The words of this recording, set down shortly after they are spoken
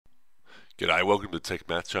G'day, welcome to the Tech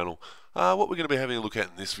Math channel. What we're going to be having a look at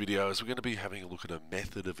in this video is we're going to be having a look at a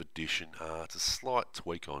method of addition. It's a slight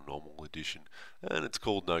tweak on normal addition, and it's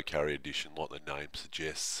called no carry addition, like the name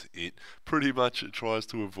suggests. It pretty much tries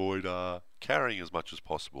to avoid carrying as much as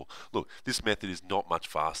possible. Look, this method is not much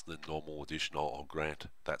faster than normal addition, I'll grant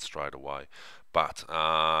that straight away, but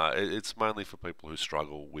it's mainly for people who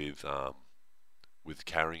struggle with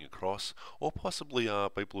carrying across, or possibly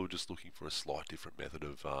people who are just looking for a slight different method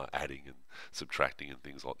of adding and subtracting and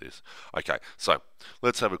things like this. Okay, so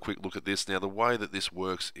let's have a quick look at this. Now, the way that this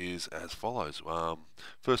works is as follows.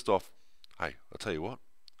 First off, hey, I'll tell you what,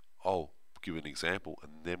 I'll give an example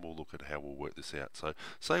and then we'll look at how we'll work this out. So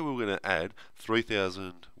say we're going to add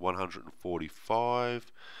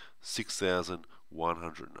 3,145,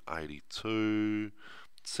 6,182,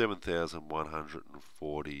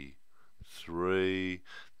 7,140,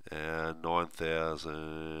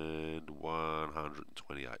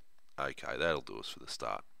 9,128. Okay, that'll do us for the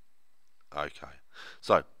start. Okay,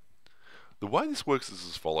 so the way this works is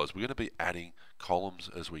as follows. We're going to be adding columns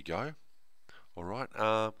as we go. All right,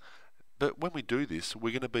 but when we do this,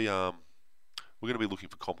 we're going to be looking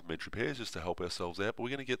for complementary pairs just to help ourselves out. But we're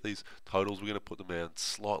going to get these totals. We're going to put them out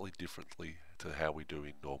slightly differently to how we do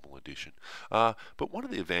in normal addition. But one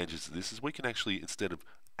of the advantages of this is we can actually, instead of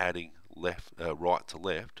adding right to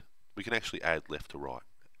left, we can actually add left to right,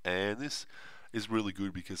 and this is really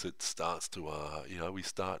good because it starts to we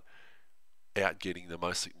start out getting the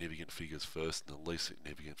most significant figures first and the least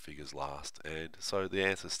significant figures last, and so the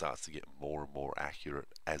answer starts to get more and more accurate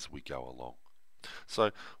as we go along. So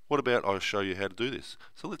what about I'll show you how to do this.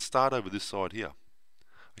 So let's start over this side here.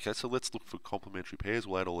 Okay, so let's look for complementary pairs.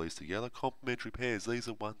 We'll add all these together. Complementary pairs, these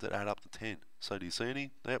are ones that add up to 10. So do you see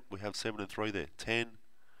any? Yep, we have 7 and 3 there. 10,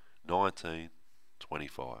 19,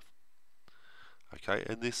 25. Okay,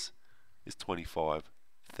 and this is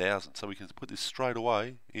 25,000. So we can put this straight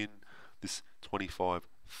away in this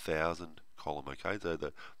 25,000 column. Okay, so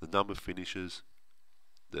the number finishes,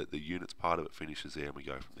 the units part of it finishes there, and we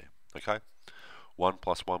go from there. Okay, 1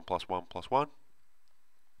 plus 1 plus 1 plus 1,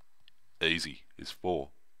 easy, is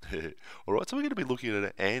 4. Alright, so we're going to be looking at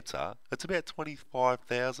an answer. It's about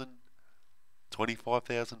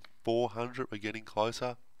 25,400. We're getting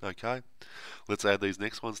closer. Okay, let's add these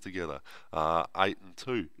next ones together. 8 and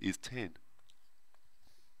 2 is 10.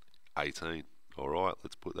 18. Alright,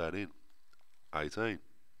 let's put that in. 18.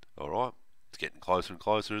 Alright, it's getting closer and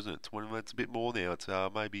closer, isn't it? It's a bit more now. It's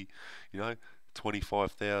maybe,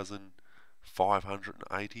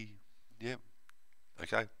 25,580. Yep.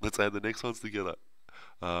 Okay, let's add the next ones together.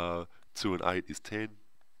 2 and 8 is 10.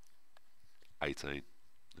 18. Okay,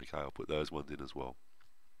 I'll put those ones in as well.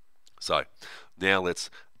 So now let's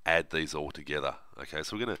add these all together. Okay,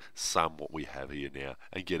 so we're going to sum what we have here now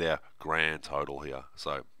and get our grand total here.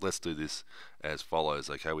 So let's do this as follows.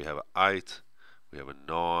 Okay, we have an 8, we have a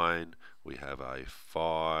 9, we have a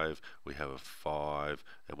 5, we have a 5,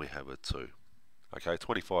 and we have a 2. Okay,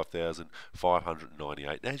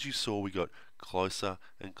 25,598. As you saw, we got closer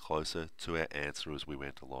and closer to our answer as we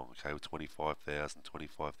went along. Okay, with 25,000,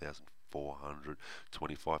 25,400,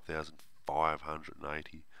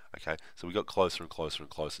 25,580. Okay, so we got closer and closer and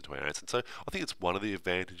closer to our answer. And so I think it's one of the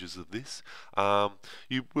advantages of this.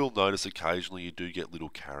 You will notice occasionally you do get little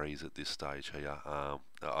carries at this stage here.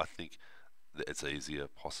 I think it's easier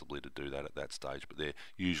possibly to do that at that stage, but they're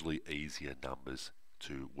usually easier numbers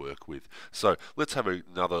to work with. So let's have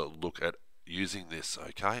another look at using this.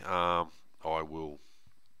 Okay, I will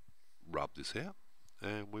rub this out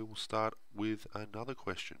and we will start with another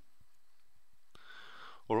question.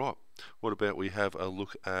 Alright, what about we have a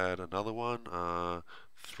look at another one.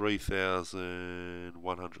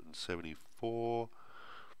 3,174,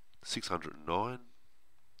 609,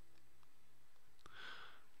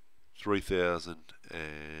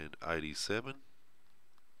 3,087,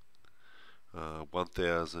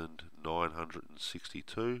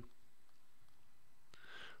 1,962,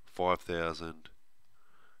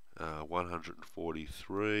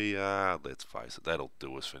 5,143. Let's face it, that'll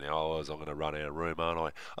do us for now. Otherwise, I'm going to run out of room, aren't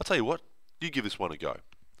I? I'll tell you what, you give this one a go.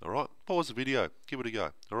 Alright, pause the video, give it a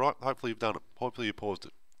go. Alright, hopefully you've done it. Hopefully you paused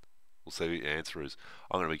it. We'll see what the answer is.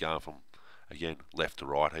 I'm going to be going from, again, left to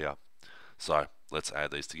right here. So let's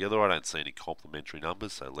add these together. I don't see any complementary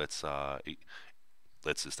numbers, so let's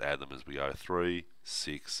just add them as we go. 3,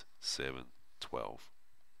 6, 7, 12.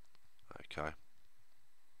 Okay.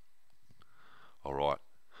 Alright,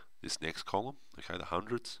 this next column, okay, the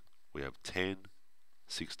hundreds, we have 10,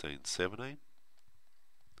 16, 17.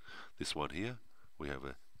 This one here, we have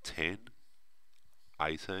a 10,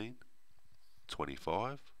 18,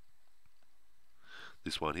 25.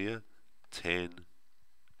 This one here, 10,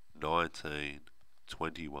 19,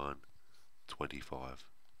 21, 25.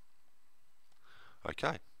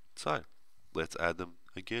 Okay, so let's add them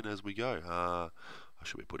again as we go. I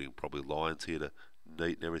should be putting probably lines here to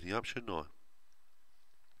neaten everything up, shouldn't I?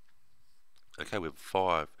 Okay, we have a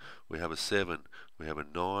 5, we have a 7, we have a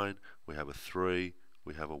 9, we have a 3,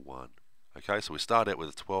 we have a 1. Okay, so we start out with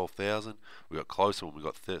a 12,000. We got closer when we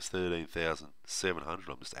got 13,700.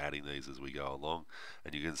 I'm just adding these as we go along,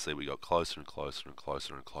 and you can see we got closer and closer and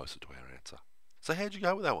closer and closer to our answer. So how'd you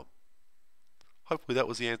go with that one? Hopefully that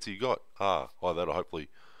was the answer you got. Either that, or hopefully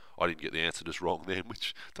I didn't get the answer just wrong then,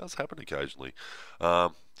 which does happen occasionally.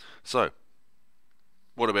 So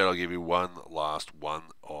what about I'll give you one last one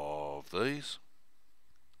of these,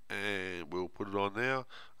 and we'll put it on now.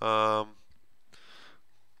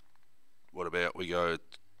 What about we go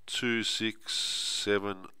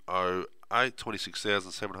 26708,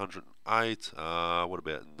 26,708. What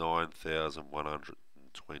about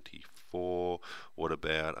 9,124? What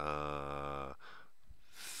about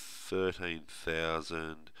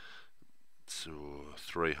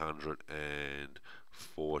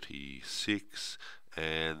 13,346?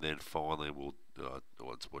 And then finally we'll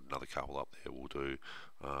let's put another couple up there. We'll do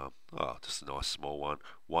just a nice small one,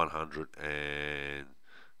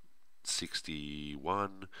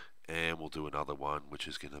 161, and we'll do another one which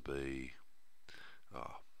is going to be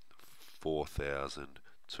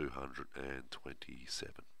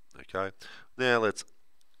 4,227. Okay, now let's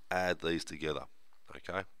add these together.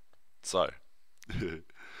 Okay, so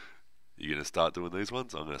you're going to start doing these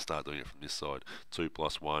ones. I'm going to start doing it from this side. 2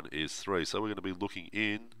 plus 1 is 3. So we're going to be looking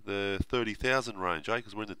in the 30,000 range,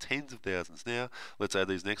 because we're in the tens of thousands now. Let's add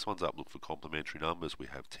these next ones up. Look for complementary numbers. We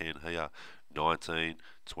have 10 here, 19,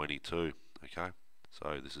 22. Okay,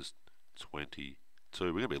 so this is 22.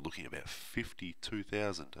 We're going to be looking at about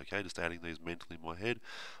 52,000. Okay, just adding these mentally in my head.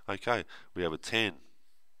 Okay, we have a 10,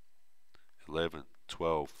 11,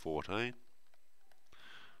 12, 14.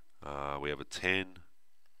 We have a 10,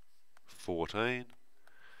 14,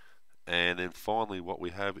 and then finally what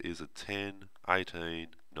we have is a 10, 18,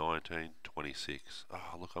 19, 26.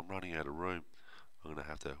 Look, I'm running out of room. I'm going to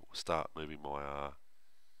have to start moving my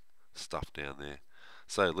stuff down there.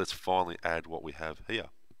 So let's finally add what we have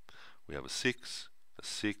here. We have a 6, a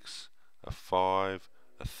 6, a 5,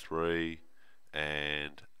 a 3,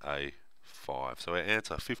 and a 5. So our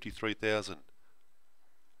answer,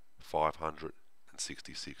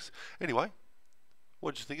 53,566. Anyway,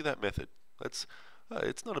 what did you think of that method? It's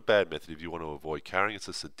not a bad method if you want to avoid carrying. It's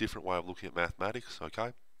just a different way of looking at mathematics, okay?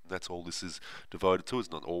 And that's all this is devoted to. It's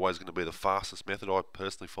not always going to be the fastest method. I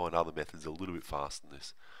personally find other methods a little bit faster than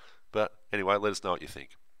this. But anyway, let us know what you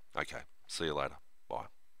think. Okay, see you later. Bye.